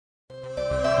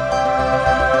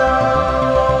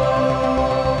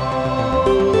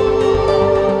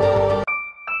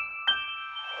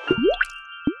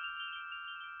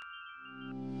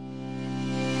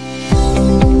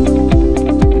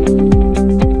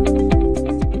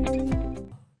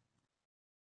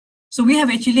we have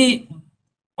actually,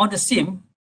 on the SIM,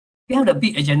 we have the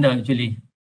big agenda actually.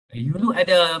 You look at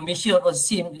the mission of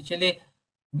SIM, actually,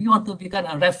 we want to become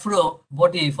a referral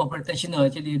body for practitioner,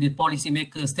 actually the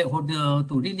policymakers, stakeholder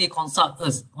to really consult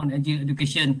us on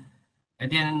education.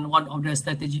 And then one of the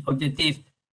strategic objectives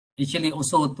actually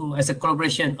also to as a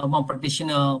collaboration among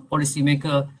practitioner,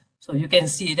 policymaker. So you can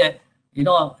see that, you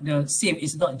know, the SIM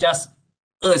is not just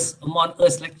us, among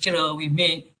us lecturer, we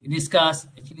may discuss,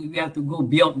 actually we have to go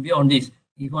beyond this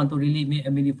if you want to really make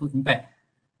a meaningful impact.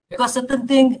 Because certain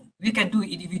things we can do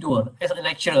individual as a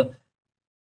lecturer,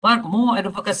 but more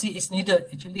advocacy is needed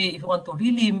actually if you want to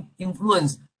really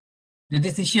influence the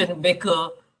decision maker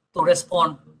to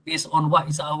respond based on what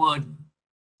is our.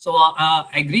 So I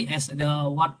agree as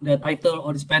what the title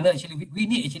of this panel, actually we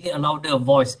need actually a louder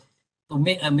voice to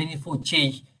make a meaningful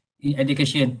change in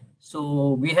education.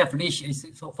 So we have reached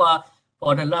so far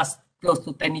for the last close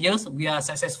to 10 years, we are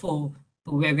successful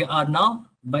to where we are now.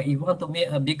 But if you want to make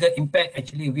a bigger impact,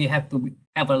 actually we have to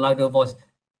have a louder voice.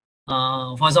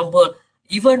 For example,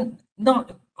 even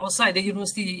not outside the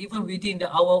university, even within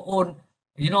our own,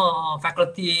 you know,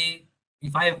 faculty.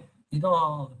 If I, you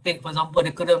know, take for example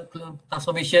the current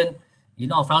transformation, you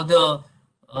know, further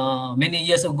many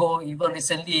years ago, even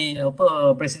recently,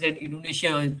 President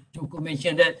Indonesia Joko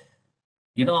mentioned that,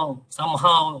 you know,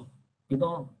 somehow, you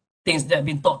know, things that have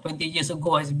been taught 20 years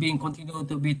ago has been continued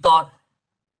to be taught.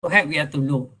 Perhaps we have to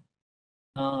look.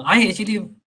 I actually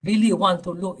really want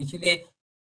to look actually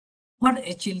what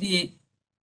actually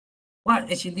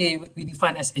we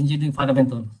define as engineering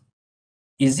fundamentals.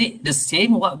 Is it the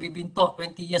same what we've been taught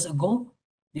 20 years ago?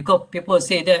 Because people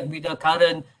say that with the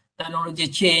current technology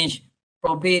change,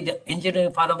 probably the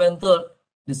engineering fundamental,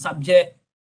 the subject,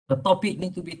 the topic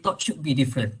need to be taught should be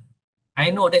different. I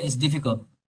know that is difficult.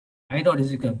 I know it's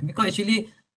difficult because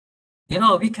actually, you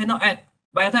know, we cannot add.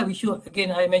 By the time we should, again,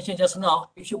 I mentioned just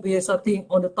now, it should be something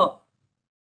on the top.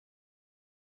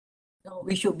 You know,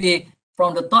 we should be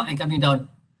from the top and coming down.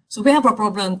 So we have a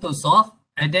problem to solve,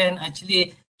 and then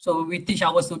actually, so we teach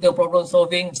our student problem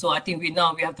solving. So I think we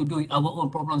have to do our own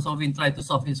problem solving, try to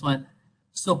solve this one.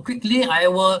 So quickly, I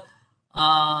will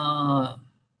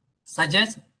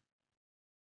suggest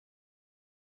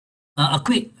a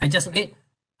quick. I just read.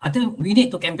 I think we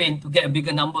need to campaign to get a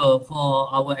bigger number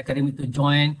for our academic to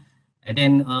join, and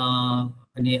then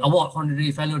the award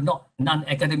honorary fellow, not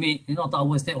non-academic, you know, to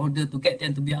our stakeholder to get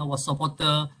them to be our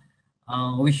supporter.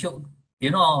 We should,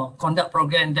 you know, conduct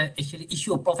program that actually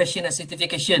issue professional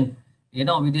certification, you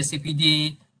know, with the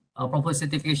CPD, proper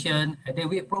certification, and then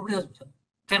we probably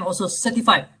can also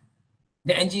certify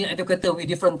the engineer educator with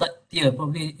different tier.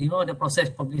 Probably, you know, the process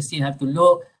probably still have to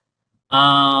look,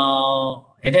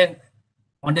 and then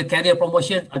on the career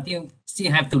promotion, I think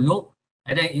still have to look,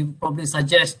 and then you probably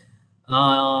suggest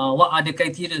what are the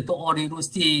criteria to all the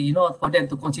university, you know, for them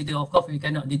to consider. Of course, we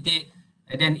cannot dictate,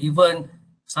 and then even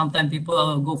sometimes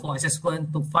people go for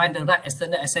assessment to find the right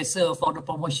external assessor for the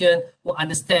promotion who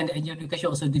understand the engineering education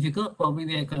also difficult. Probably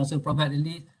we can also provide the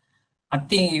list. I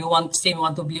think you want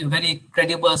to be a very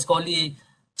credible scholarly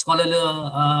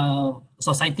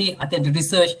society. I think the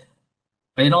research,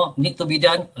 you know, need to be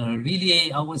done.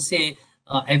 Really, I would say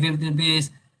evidence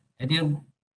based, and then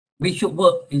we should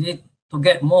work to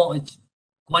get more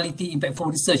quality,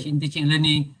 impactful research in teaching and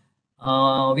learning.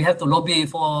 We have to lobby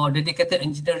for dedicated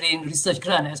engineering research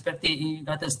grant, especially in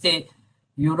United States,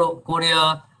 Europe,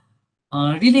 Korea.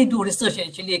 Really do research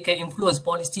actually can influence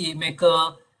policy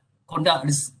maker,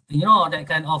 conduct, you know, that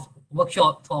kind of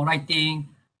workshop for writing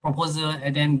proposal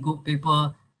and then good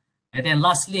paper. And then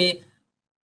lastly,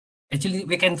 actually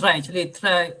we can try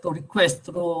to request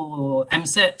through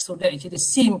MSET so that actually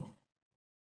SIM,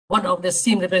 one of the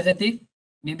SIM representative,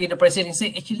 maybe the president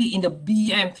say actually in the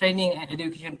BM training and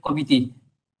education committee.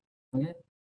 Okay.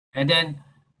 And then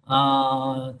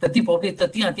 30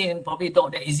 I think probably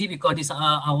not that easy because these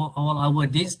are our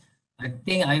days. I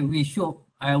think I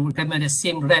would recommend the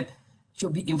same rep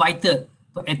should be invited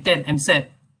to attend MSET,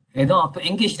 you know, to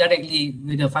engage directly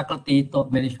with the faculty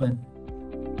top management.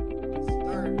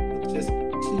 Start with just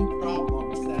 2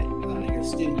 problems that your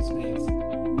students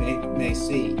may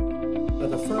see. So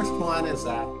the first one is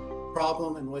that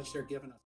problem in which they're given a